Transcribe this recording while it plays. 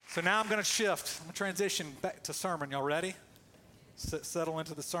So now I'm going to shift. I'm going to transition back to sermon. Y'all ready? Settle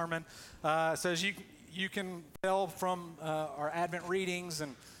into the sermon. So as you can tell from our Advent readings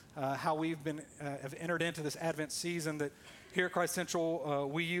and how we've have entered into this Advent season, that here at Christ Central,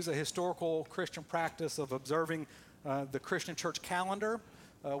 we use a historical Christian practice of observing the Christian church calendar,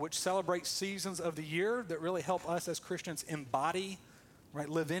 which celebrates seasons of the year that really help us as Christians embody, right,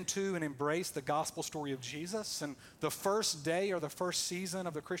 live into and embrace the gospel story of Jesus. And the first day or the first season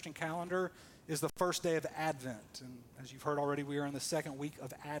of the Christian calendar is the first day of Advent. And as you've heard already, we are in the second week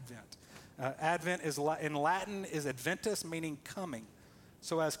of Advent. Advent is in Latin is Adventus, meaning coming.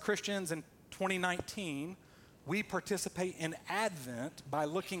 So as Christians in 2019, we participate in Advent by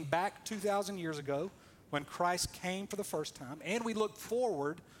looking back 2,000 years ago when Christ came for the first time, and we look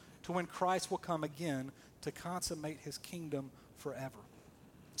forward to when Christ will come again to consummate his kingdom forever.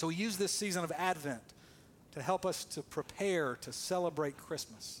 So we use this season of Advent to help us to prepare to celebrate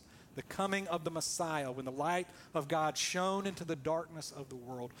Christmas, the coming of the Messiah, when the light of God shone into the darkness of the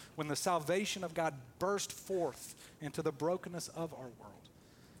world, when the salvation of God burst forth into the brokenness of our world.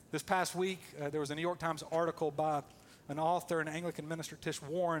 This past week, there was a New York Times article by an author and Anglican minister, Tish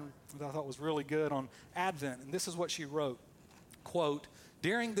Warren, that I thought was really good on Advent. And this is what she wrote, quote,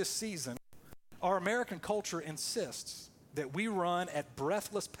 "During this season, our American culture insists that we run at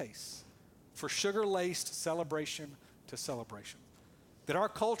breathless pace for sugar-laced celebration to celebration. That our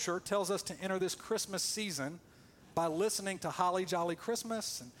culture tells us to enter this Christmas season by listening to Holly Jolly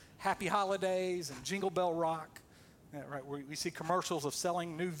Christmas and Happy Holidays and Jingle Bell Rock. Right, we see commercials of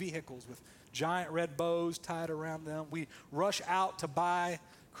selling new vehicles with giant red bows tied around them. We rush out to buy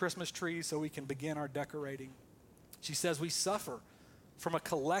Christmas trees so we can begin our decorating." She says we suffer from a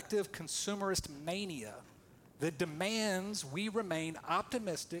collective consumerist mania that demands we remain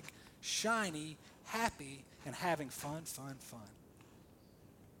optimistic, shiny, happy, and having fun.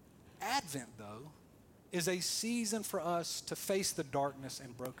 Advent, though, is a season for us to face the darkness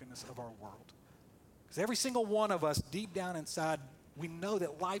and brokenness of our world. Because every single one of us, deep down inside, we know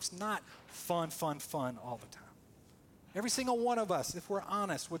that life's not fun all the time. Every single one of us, if we're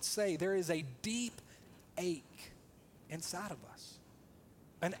honest, would say there is a deep ache inside of us.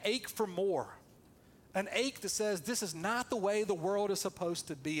 An ache for more. An ache that says this is not the way the world is supposed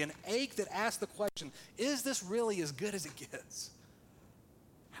to be. An ache that asks the question, is this really as good as it gets?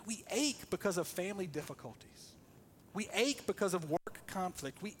 We ache because of family difficulties. We ache because of work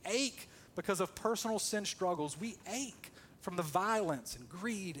conflict. We ache because of personal sin struggles. We ache from the violence and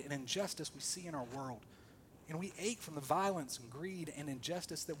greed and injustice we see in our world. And we ache from the violence and greed and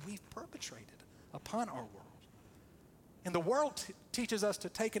injustice that we've perpetrated upon our world. And the world teaches us to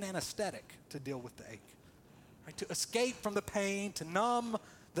take an anesthetic to deal with the ache, right? To escape from the pain, to numb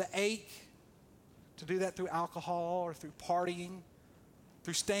the ache, to do that through alcohol or through partying,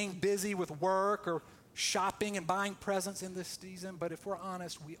 through staying busy with work or shopping and buying presents in this season. But if we're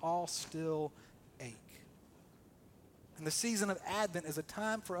honest, we all still ache. And the season of Advent is a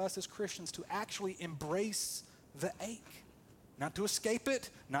time for us as Christians to actually embrace the ache, not to escape it,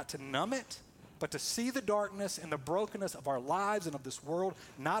 not to numb it, but to see the darkness and the brokenness of our lives and of this world,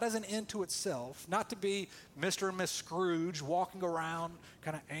 not as an end to itself, not to be Mr. and Miss Scrooge walking around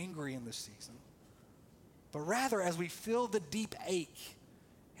kind of angry in this season, but rather as we feel the deep ache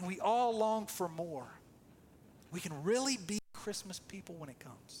and we all long for more, we can really be Christmas people when it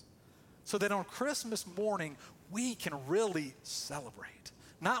comes. So that on Christmas morning, we can really celebrate.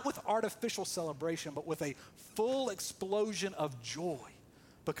 Not with artificial celebration, but with a full explosion of joy.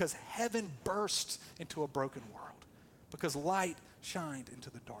 Because heaven burst into a broken world. Because light shined into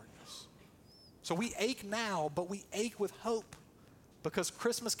the darkness. So we ache now, but we ache with hope. Because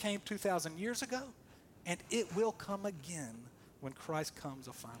Christmas came 2,000 years ago, and it will come again when Christ comes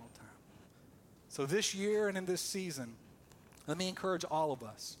a final time. So this year and in this season, let me encourage all of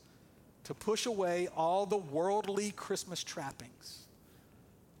us to push away all the worldly Christmas trappings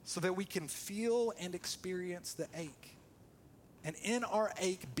so that we can feel and experience the ache. And in our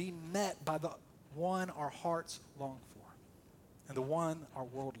ache, be met by the one our hearts long for and the one our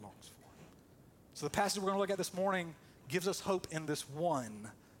world longs for. So the passage we're going to look at this morning gives us hope in this one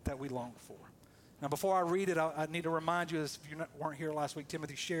that we long for. Now, before I read it, I need to remind you, as if you weren't here last week,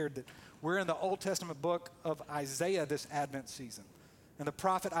 Timothy shared that we're in the Old Testament book of Isaiah this Advent season. And the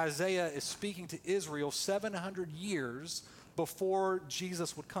prophet Isaiah is speaking to Israel 700 years before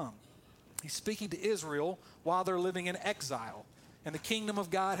Jesus would come. He's speaking to Israel while they're living in exile. And the kingdom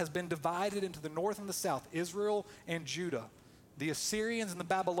of God has been divided into the north and the south, Israel and Judah. The Assyrians and the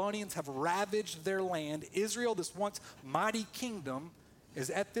Babylonians have ravaged their land. Israel, this once mighty kingdom,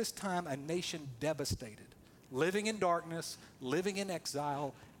 is at this time a nation devastated, living in darkness, living in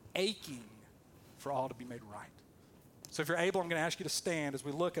exile, aching for all to be made right. So if you're able, I'm going to ask you to stand as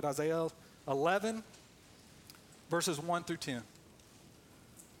we look at Isaiah 11, verses 1 through 10.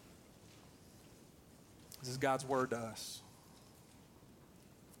 This is God's word to us.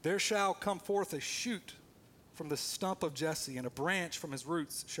 There shall come forth a shoot from the stump of Jesse, and a branch from his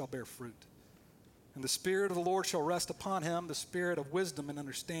roots shall bear fruit. And the Spirit of the Lord shall rest upon him, the Spirit of wisdom and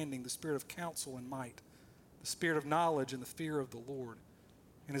understanding, the Spirit of counsel and might, the Spirit of knowledge and the fear of the Lord.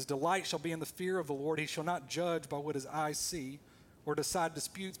 And his delight shall be in the fear of the Lord. He shall not judge by what his eyes see, or decide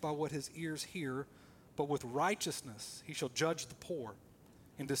disputes by what his ears hear, but with righteousness he shall judge the poor,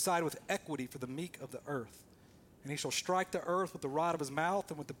 and decide with equity for the meek of the earth. And he shall strike the earth with the rod of his mouth,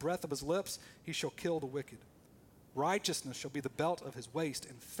 and with the breath of his lips he shall kill the wicked. Righteousness shall be the belt of his waist,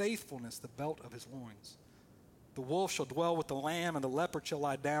 and faithfulness the belt of his loins. The wolf shall dwell with the lamb, and the leopard shall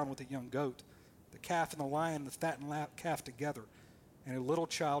lie down with the young goat. The calf and the lion and the fattened calf together, and a little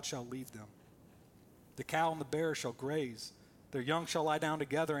child shall lead them. The cow and the bear shall graze. Their young shall lie down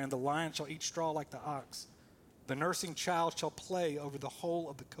together, and the lion shall eat straw like the ox. The nursing child shall play over the hole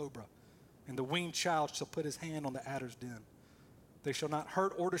of the cobra, and the weaned child shall put his hand on the adder's den. They shall not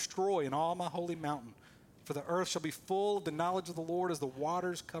hurt or destroy in all my holy mountain, for the earth shall be full of the knowledge of the Lord as the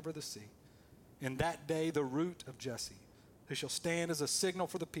waters cover the sea. In that day the root of Jesse, who shall stand as a signal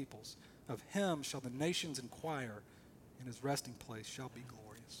for the peoples, of him shall the nations inquire, and his resting place shall be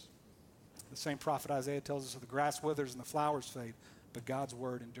glorious. The same prophet Isaiah tells us that the grass withers and the flowers fade, but God's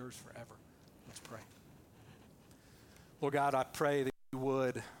word endures forever. Let's pray. Lord God, I pray that you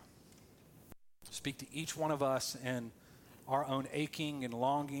would speak to each one of us in our own aching and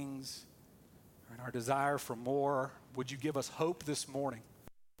longings and our desire for more. Would you give us hope this morning?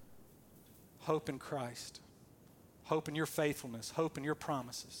 Hope in Christ. Hope in your faithfulness. Hope in your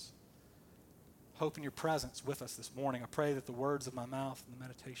promises. Hope in your presence with us this morning. I pray that the words of my mouth and the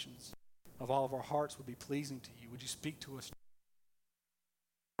meditations of all of our hearts would be pleasing to you. Would you speak to us?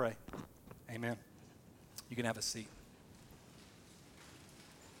 Pray. Amen. You can have a seat.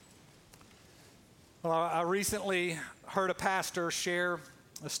 Well, I recently heard a pastor share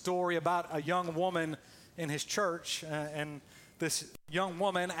a story about a young woman in his church, and this young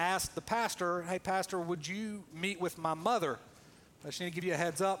woman asked the pastor, "Hey, pastor, would you meet with my mother? I just need to give you a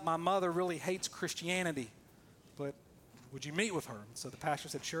heads up. My mother really hates Christianity, but would you meet with her?" And so the pastor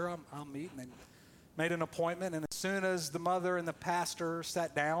said, "Sure, I'll meet." And they made an appointment, and as soon as the mother and the pastor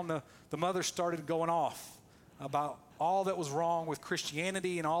sat down, the mother started going off about all that was wrong with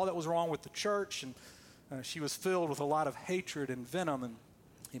Christianity and all that was wrong with the church, and she was filled with a lot of hatred and venom, and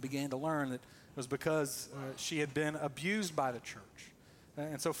he began to learn that it was because she had been abused by the church.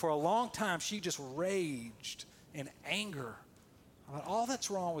 And so for a long time, she just raged in anger about all that's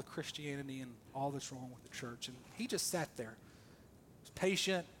wrong with Christianity and all that's wrong with the church. And he just sat there, was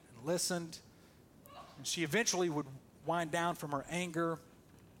patient and listened. And she eventually would wind down from her anger,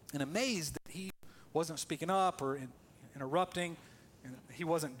 and amazed that he wasn't speaking up or interrupting, and he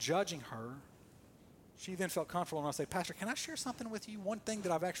wasn't judging her. She then felt comfortable enough to say, "Pastor, can I share something with you? One thing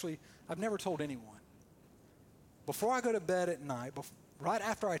that I've never told anyone. Before I go to bed at night, right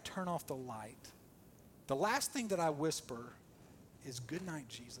after I turn off the light, the last thing that I whisper is, 'Good night,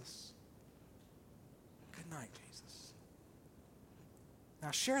 Jesus. Good night, Jesus.'" Now,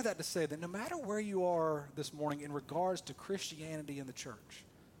 I share that to say that no matter where you are this morning in regards to Christianity and the church,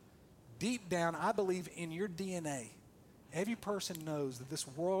 deep down, I believe in your DNA, every person knows that this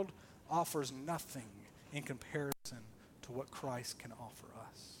world offers nothing in comparison to what Christ can offer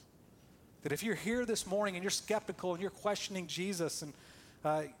us. That if you're here this morning and you're skeptical and you're questioning Jesus and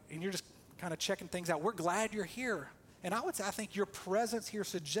you're just kind of checking things out, we're glad you're here. And I think your presence here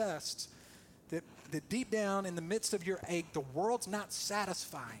suggests that deep down in the midst of your ache, the world's not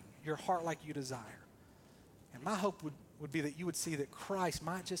satisfying your heart like you desire. And my hope would be that you would see that Christ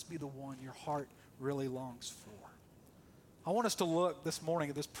might just be the one your heart really longs for. I want us to look this morning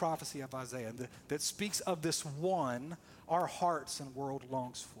at this prophecy of Isaiah that speaks of this one our hearts and world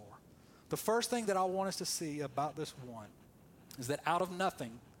longs for. The first thing that I want us to see about this one is that out of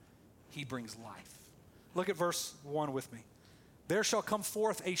nothing, he brings life. Look at verse 1 with me. "There shall come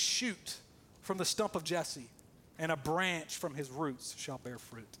forth a shoot from the stump of Jesse, and a branch from his roots shall bear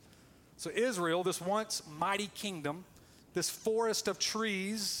fruit." So Israel, this once mighty kingdom, this forest of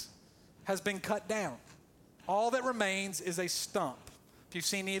trees, has been cut down. All that remains is a stump. If you've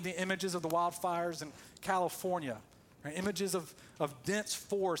seen any of the images of the wildfires in California, right, images of dense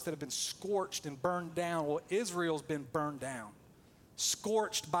forests that have been scorched and burned down, well, Israel's been burned down,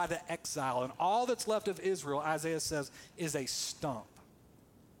 scorched by the exile. And all that's left of Israel, Isaiah says, is a stump.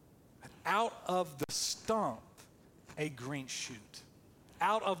 And out of the stump, a green shoot.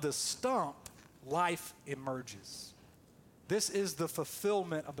 out of the stump, life emerges. This is the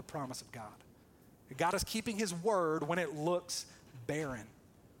fulfillment of the promise of God. God is keeping his word when it looks barren.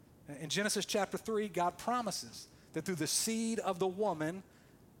 In Genesis chapter 3, God promises that through the seed of the woman,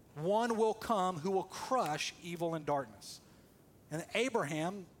 one will come who will crush evil and darkness. And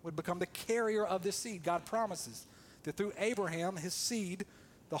Abraham would become the carrier of this seed. God promises that through Abraham, his seed,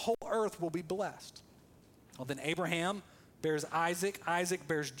 the whole earth will be blessed. Well, then Abraham bears Isaac. Isaac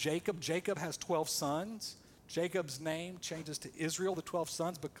bears Jacob. Jacob has 12 sons. Jacob's name changes to Israel. The 12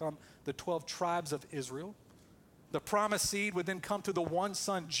 sons become the 12 tribes of Israel. The promised seed would then come to the one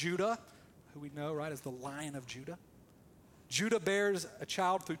son, Judah, who we know, right, as the Lion of Judah. Judah bears a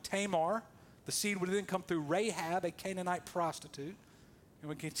child through Tamar. The seed would then come through Rahab, a Canaanite prostitute, and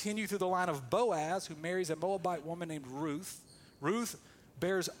would continue through the line of Boaz, who marries a Moabite woman named Ruth. Ruth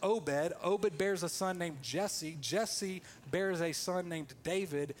bears Obed. Obed bears a son named Jesse. Jesse bears a son named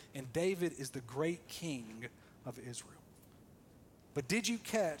David, and David is the great king of Israel. But did you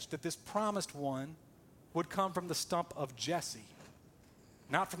catch that this promised one would come from the stump of Jesse,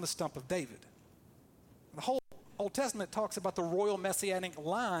 not from the stump of David? The whole Old Testament talks about the royal messianic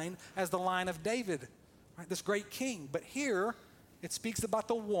line as the line of David, right? This great king. But here it speaks about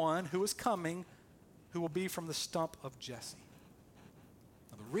the one who is coming, who will be from the stump of Jesse.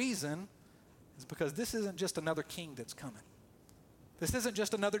 Now, the reason is because this isn't just another king that's coming. This isn't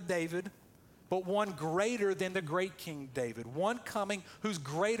just another David, but one greater than the great King David. One coming who's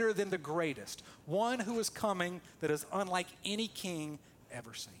greater than the greatest. One who is coming that is unlike any king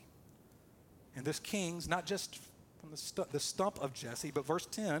ever seen. And this king's not just from the stump of Jesse, but verse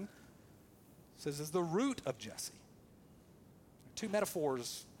 10 says is the root of Jesse. Two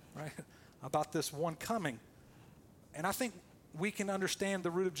metaphors, right, about this one coming. And I think we can understand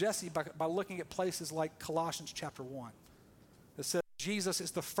the root of Jesse by looking at places like Colossians chapter 1. It says Jesus is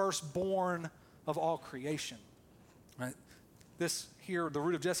the firstborn of all creation. Right? This here, the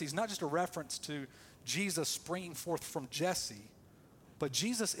root of Jesse, is not just a reference to Jesus springing forth from Jesse, but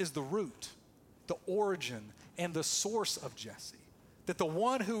Jesus is the root, the origin, and the source of Jesse. That the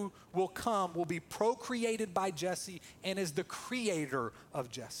one who will come will be procreated by Jesse and is the creator of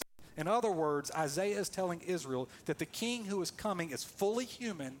Jesse. In other words, Isaiah is telling Israel that the king who is coming is fully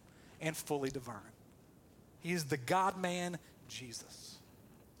human and fully divine. He is the God-man, Jesus.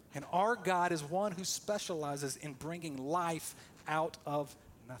 And our God is one who specializes in bringing life out of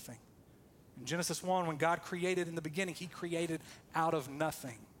nothing. In Genesis 1, when God created in the beginning, he created out of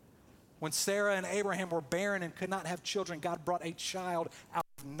nothing. When Sarah and Abraham were barren and could not have children, God brought a child out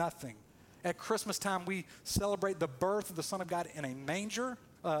of nothing. At Christmas time, we celebrate the birth of the Son of God in a manger,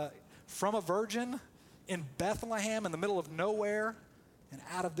 from a virgin, in Bethlehem, in the middle of nowhere. And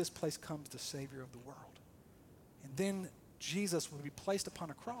out of this place comes the Savior of the world. And then Jesus would be placed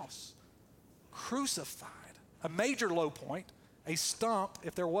upon a cross, crucified, a major low point, a stump,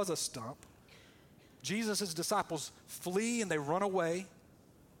 if there was a stump. Jesus' disciples flee and they run away.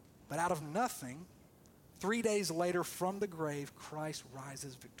 But out of nothing, 3 days later from the grave, Christ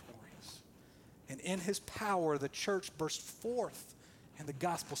rises victorious. And in his power, the church bursts forth and the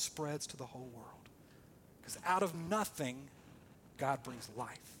gospel spreads to the whole world. Because out of nothing, God brings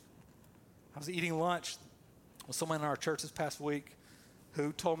life. I was eating lunch with someone in our church this past week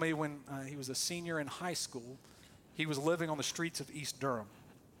who told me when he was a senior in high school, he was living on the streets of East Durham.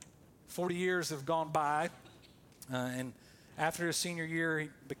 40 years have gone by, and after his senior year, he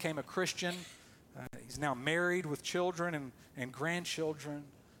became a Christian. He's now married with children and grandchildren,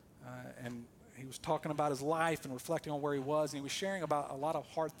 and he was talking about his life and reflecting on where he was, and he was sharing about a lot of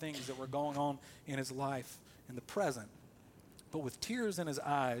hard things that were going on in his life in the present. But with tears in his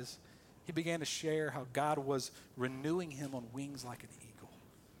eyes, he began to share how God was renewing him on wings like an eagle.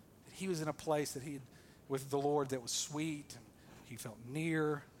 That he was in a place that with the Lord that was sweet, and he felt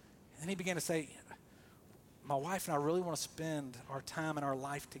near. And then he began to say, my wife and I really want to spend our time and our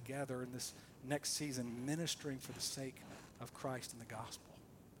life together in this next season ministering for the sake of Christ and the gospel.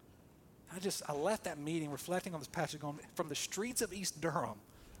 I left that meeting reflecting on this passage, going from the streets of East Durham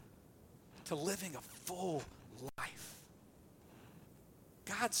to living a full life.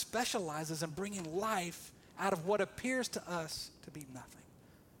 God specializes in bringing life out of what appears to us to be nothing.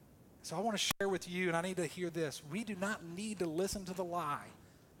 So I want to share with you, and I need to hear this. We do not need to listen to the lie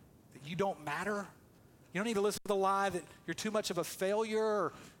that you don't matter. You don't need to listen to the lie that you're too much of a failure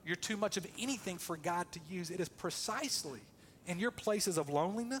or you're too much of anything for God to use. It is precisely in your places of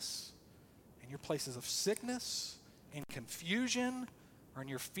loneliness, in your places of sickness, in confusion, or in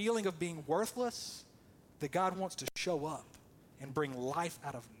your feeling of being worthless that God wants to show up and bring life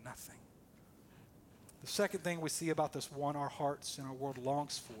out of nothing. The second thing we see about this one our hearts and our world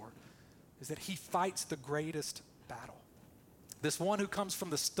longs for is that he fights the greatest battle. This one who comes from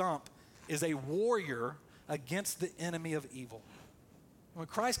the stump is a warrior against the enemy of evil. When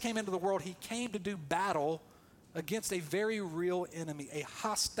Christ came into the world, he came to do battle against a very real enemy, a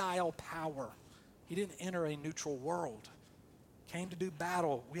hostile power. He didn't enter a neutral world. He came to do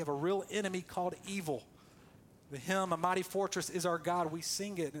battle. We have a real enemy called evil. The hymn, A Mighty Fortress is Our God, we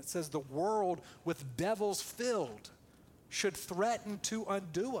sing it, and it says, the world with devils filled should threaten to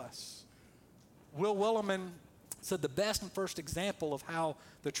undo us. Will Willimon said the best and first example of how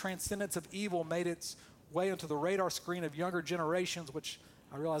the transcendence of evil made its way into the radar screen of younger generations, which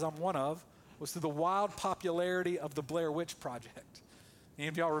I realize I'm one of, was through the wild popularity of the Blair Witch Project. Any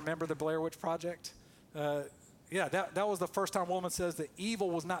of y'all remember the Blair Witch Project? That was the first time Woolman says that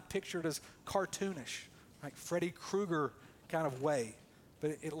evil was not pictured as cartoonish, like Freddy Krueger kind of way.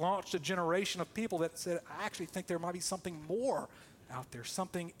 But it launched a generation of people that said, I actually think there might be something more out there,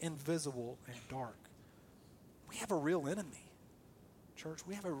 something invisible and dark. We have a real enemy, church.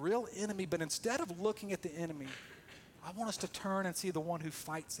 We have a real enemy, but instead of looking at the enemy, I want us to turn and see the one who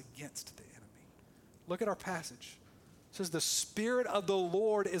fights against the enemy. Look at our passage. It says, the Spirit of the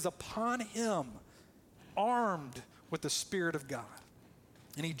Lord is upon him, armed with the Spirit of God.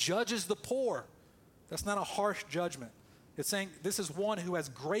 And he judges the poor. That's not a harsh judgment. It's saying this is one who has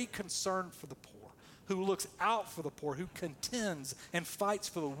great concern for the poor, who looks out for the poor, who contends and fights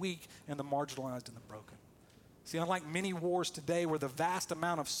for the weak and the marginalized and the broken. See, unlike many wars today where the vast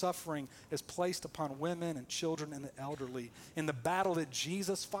amount of suffering is placed upon women and children and the elderly, in the battle that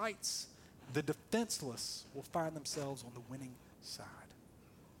Jesus fights, the defenseless will find themselves on the winning side.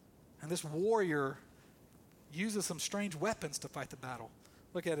 And this warrior uses some strange weapons to fight the battle.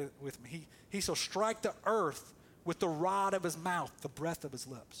 Look at it with me. He shall strike the earth with the rod of his mouth, the breath of his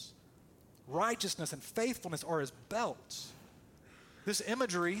lips. Righteousness and faithfulness are his belts. This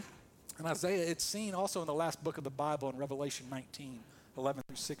imagery in Isaiah, it's seen also in the last book of the Bible in Revelation 19, 11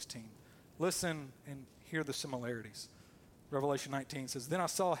 through 16. Listen and hear the similarities. Revelation 19 says, then I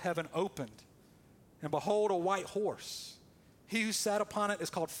saw heaven opened, and behold, a white horse. He who sat upon it is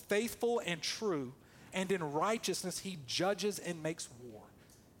called Faithful and True, and in righteousness he judges and makes war.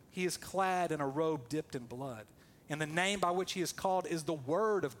 He is clad in a robe dipped in blood, and the name by which he is called is the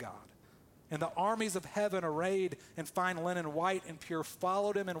Word of God. And the armies of heaven, arrayed in fine linen, white and pure,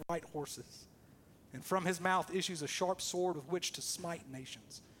 followed him in white horses. And from his mouth issues a sharp sword with which to smite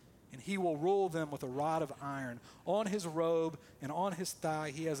nations. And he will rule them with a rod of iron. On his robe and on his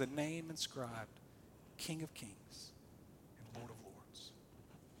thigh he has a name inscribed, King of Kings and Lord of Lords.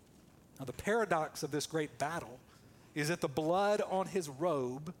 Now the paradox of this great battle is that the blood on his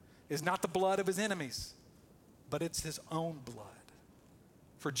robe is not the blood of his enemies, but it's his own blood.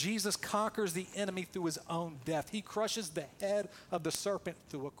 For Jesus conquers the enemy through his own death. He crushes the head of the serpent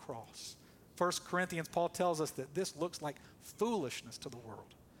through a cross. 1 Corinthians, Paul tells us that this looks like foolishness to the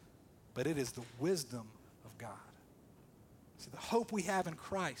world, but it is the wisdom of God. See, the hope we have in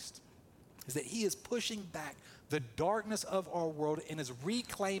Christ is that he is pushing back the darkness of our world and is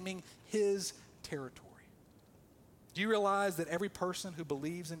reclaiming his territory. Do you realize that every person who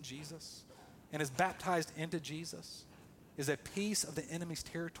believes in Jesus and is baptized into Jesus is a piece of the enemy's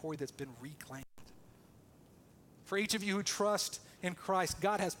territory that's been reclaimed? For each of you who trust in Christ,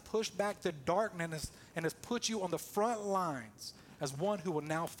 God has pushed back the darkness and has put you on the front lines as one who will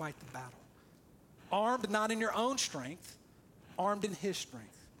now fight the battle. Armed not in your own strength, armed in his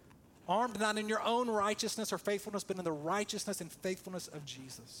strength. Armed not in your own righteousness or faithfulness, but in the righteousness and faithfulness of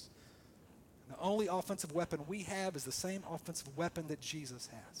Jesus. And the only offensive weapon we have is the same offensive weapon that Jesus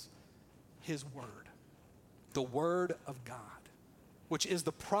has, his word. The Word of God, which is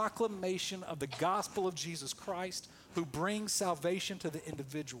the proclamation of the gospel of Jesus Christ, who brings salvation to the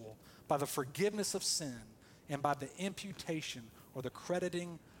individual by the forgiveness of sin and by the imputation or the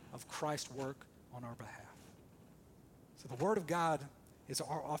crediting of Christ's work on our behalf. So the Word of God is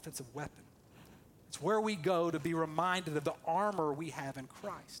our offensive weapon. It's where we go to be reminded of the armor we have in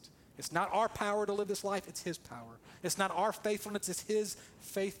Christ. It's not our power to live this life, it's his power. It's not our faithfulness, it's his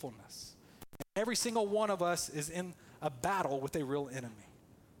faithfulness. Every single one of us is in a battle with a real enemy.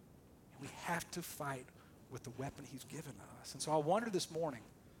 We have to fight with the weapon he's given us. And so I wonder this morning,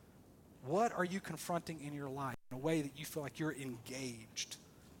 what are you confronting in your life in a way that you feel like you're engaged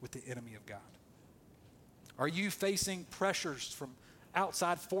with the enemy of God? Are you facing pressures from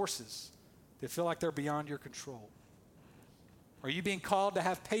outside forces that feel like they're beyond your control? Are you being called to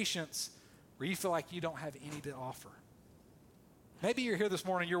have patience where you feel like you don't have any to offer? Maybe you're here this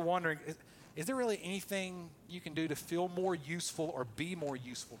morning, you're wondering, is there really anything you can do to feel more useful or be more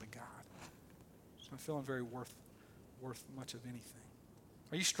useful to God? not feeling very worth much of anything.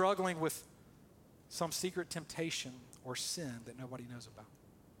 Are you struggling with some secret temptation or sin that nobody knows about?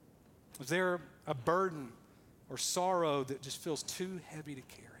 Is there a burden or sorrow that just feels too heavy to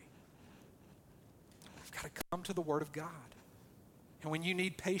carry? You've got to come to the Word of God. And when you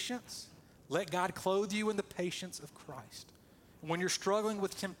need patience, let God clothe you in the patience of Christ. And when you're struggling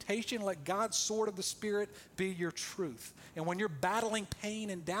with temptation, let God's sword of the Spirit be your truth. And when you're battling pain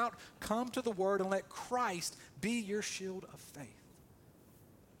and doubt, come to the Word and let Christ be your shield of faith.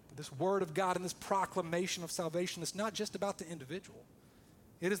 This Word of God and this proclamation of salvation is not just about the individual.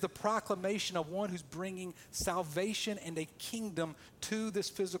 It is the proclamation of one who's bringing salvation and a kingdom to this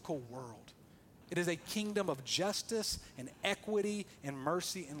physical world. It is a kingdom of justice and equity and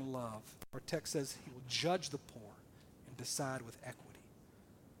mercy and love. Our text says he will judge the poor and decide with equity.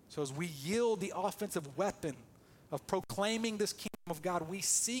 So as we yield the offensive weapon of proclaiming this kingdom of God, we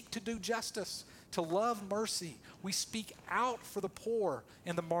seek to do justice, to love mercy. We speak out for the poor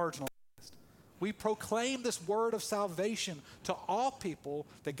and the marginalized. We proclaim this word of salvation to all people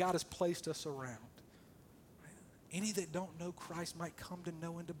that God has placed us around. Any that don't know Christ might come to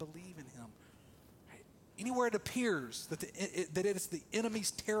know and to believe in him. Anywhere it appears that it is the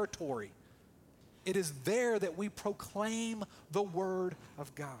enemy's territory, it is there that we proclaim the word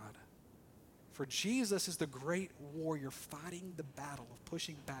of God. For Jesus is the great warrior fighting the battle of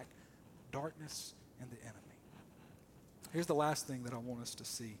pushing back darkness and the enemy. Here's the last thing that I want us to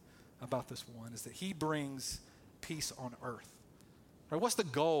see about this one is that he brings peace on earth. Right? What's the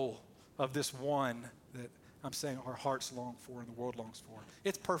goal of this one that I'm saying our hearts long for and the world longs for?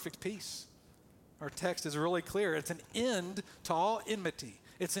 It's perfect peace. Our text is really clear. It's an end to all enmity.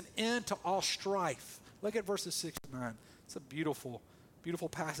 It's an end to all strife. Look at verses 6 to 9. It's a beautiful, beautiful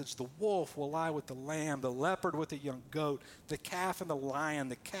passage. The wolf will lie with the lamb, the leopard with the young goat, the calf and the lion,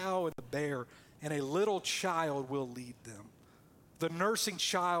 the cow and the bear, and a little child will lead them. The nursing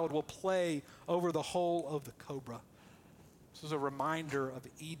child will play over the hole of the cobra. This is a reminder of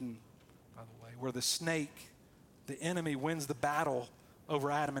Eden, by the way, where the snake, the enemy, wins the battle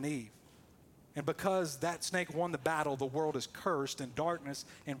over Adam and Eve. And because that snake won the battle, the world is cursed and darkness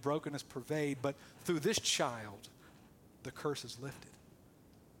and brokenness pervade. But through this child, the curse is lifted.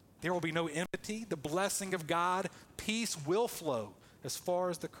 There will be no enmity. The blessing of God, peace will flow as far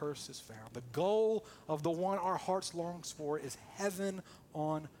as the curse is found. The goal of the one our hearts longs for is heaven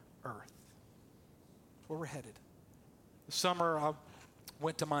on earth. That's where we're headed. This summer, I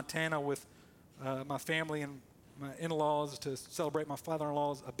went to Montana with my family and my in-laws to celebrate my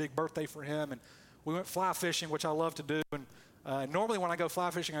father-in-law's a big birthday for him. And we went fly fishing, which I love to do. And normally when I go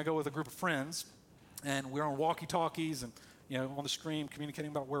fly fishing, I go with a group of friends. And we're on walkie-talkies and, on the screen communicating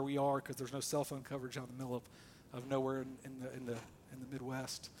about where we are because there's no cell phone coverage out in the middle of nowhere in the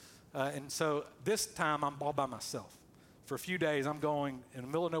Midwest. And so this time I'm all by myself. For a few days, I'm going in the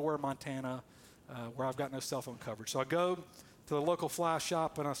middle of nowhere, Montana, where I've got no cell phone coverage. So I go to the local fly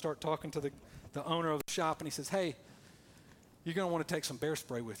shop and I start talking to the owner of the shop, and he says, "Hey, you're going to want to take some bear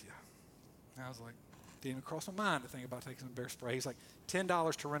spray with you." And I was like, didn't even cross my mind to think about taking some bear spray. He's like,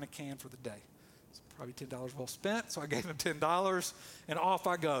 $10 to rent a can for the day. It's probably $10 well spent, so I gave him $10, and off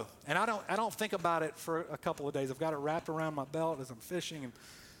I go. And I don't think about it for a couple of days. I've got it wrapped around my belt as I'm fishing,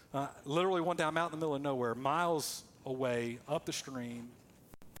 and literally one day I'm out in the middle of nowhere, miles away, up the stream,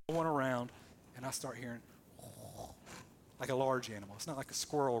 going around, and I start hearing like a large animal. It's not like a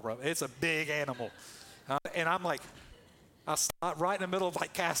squirrel. It's a big animal. And I'm like, I stop right in the middle of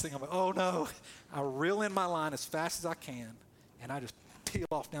casting. I'm like, oh no. I reel in my line as fast as I can, and I just peel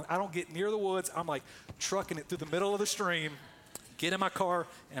off down. I don't get near the woods. I'm like trucking it through the middle of the stream, get in my car,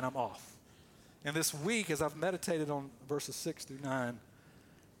 and I'm off. And this week, as I've meditated on verses 6 through 9,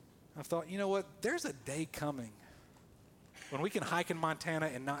 I thought, you know what? There's a day coming when we can hike in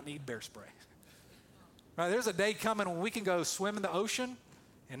Montana and not need bear spray. Right, there's a day coming when we can go swim in the ocean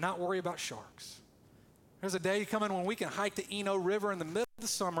and not worry about sharks. There's a day coming when we can hike the Eno River in the middle of the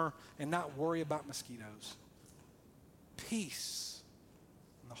summer and not worry about mosquitoes. Peace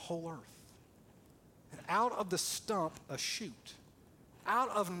in the whole earth. And out of the stump, a shoot. Out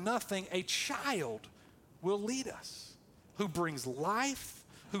of nothing, a child will lead us, who brings life,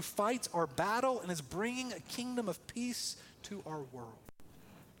 who fights our battle, and is bringing a kingdom of peace to our world.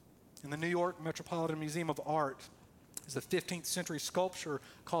 In the New York Metropolitan Museum of Art is a 15th century sculpture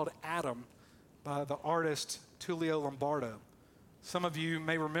called Adam by the artist Tullio Lombardo. Some of you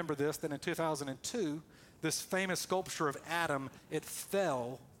may remember this, that in 2002, this famous sculpture of Adam, it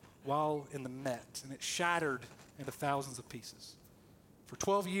fell while in the Met, and it shattered into thousands of pieces. For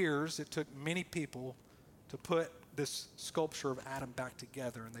 12 years, it took many people to put this sculpture of Adam back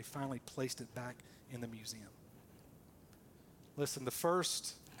together, and they finally placed it back in the museum. Listen, the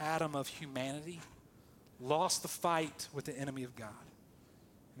first Adam of humanity lost the fight with the enemy of God.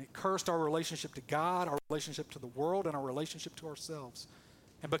 And it cursed our relationship to God, our relationship to the world, and our relationship to ourselves.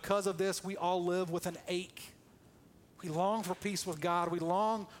 And because of this, we all live with an ache. We long for peace with God. We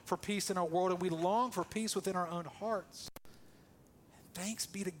long for peace in our world, and we long for peace within our own hearts. And thanks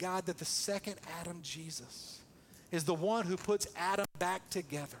be to God that the second Adam, Jesus, is the one who puts Adam back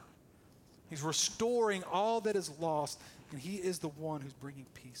together. He's restoring all that is lost, and he is the one who's bringing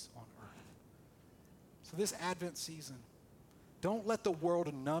peace on earth. So this Advent season, don't let the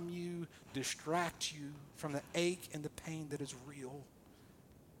world numb you, distract you from the ache and the pain that is real.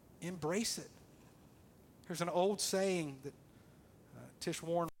 Embrace it. There's an old saying that Tish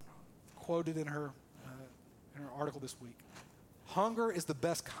Warren quoted in her article this week. Hunger is the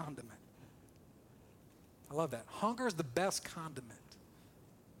best condiment. I love that. Hunger is the best condiment,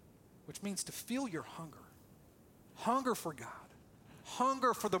 which means to feel your hunger. Hunger for God.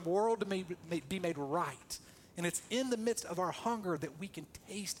 Hunger for the world to be made right. And it's in the midst of our hunger that we can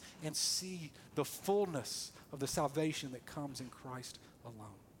taste and see the fullness of the salvation that comes in Christ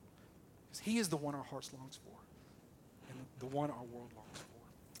alone. Because he is the one our hearts longs for and the one our world longs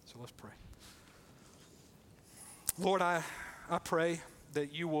for. So let's pray. Lord, I pray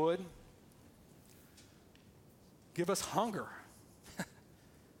that you would give us hunger.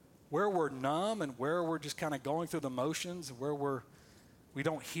 Where we're numb and where we're just kind of going through the motions, where we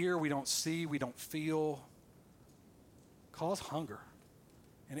don't hear, we don't see, we don't feel, cause hunger.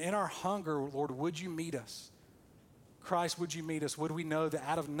 And in our hunger, Lord, would you meet us? Christ, would you meet us? Would we know that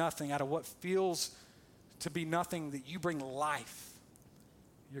out of nothing, out of what feels to be nothing, that you bring life?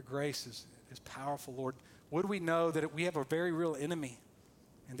 Your grace is powerful, Lord. Would we know that we have a very real enemy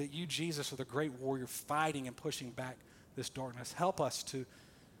and that you, Jesus, are the great warrior fighting and pushing back this darkness? Help us to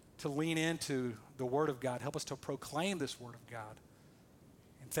lean into the Word of God. Help us to proclaim this Word of God.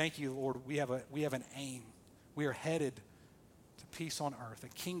 And thank you, Lord, we have an aim. We are headed to peace on earth, a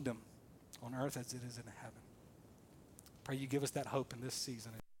kingdom on earth as it is in heaven. Pray you give us that hope in this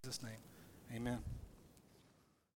season. In Jesus' name, amen.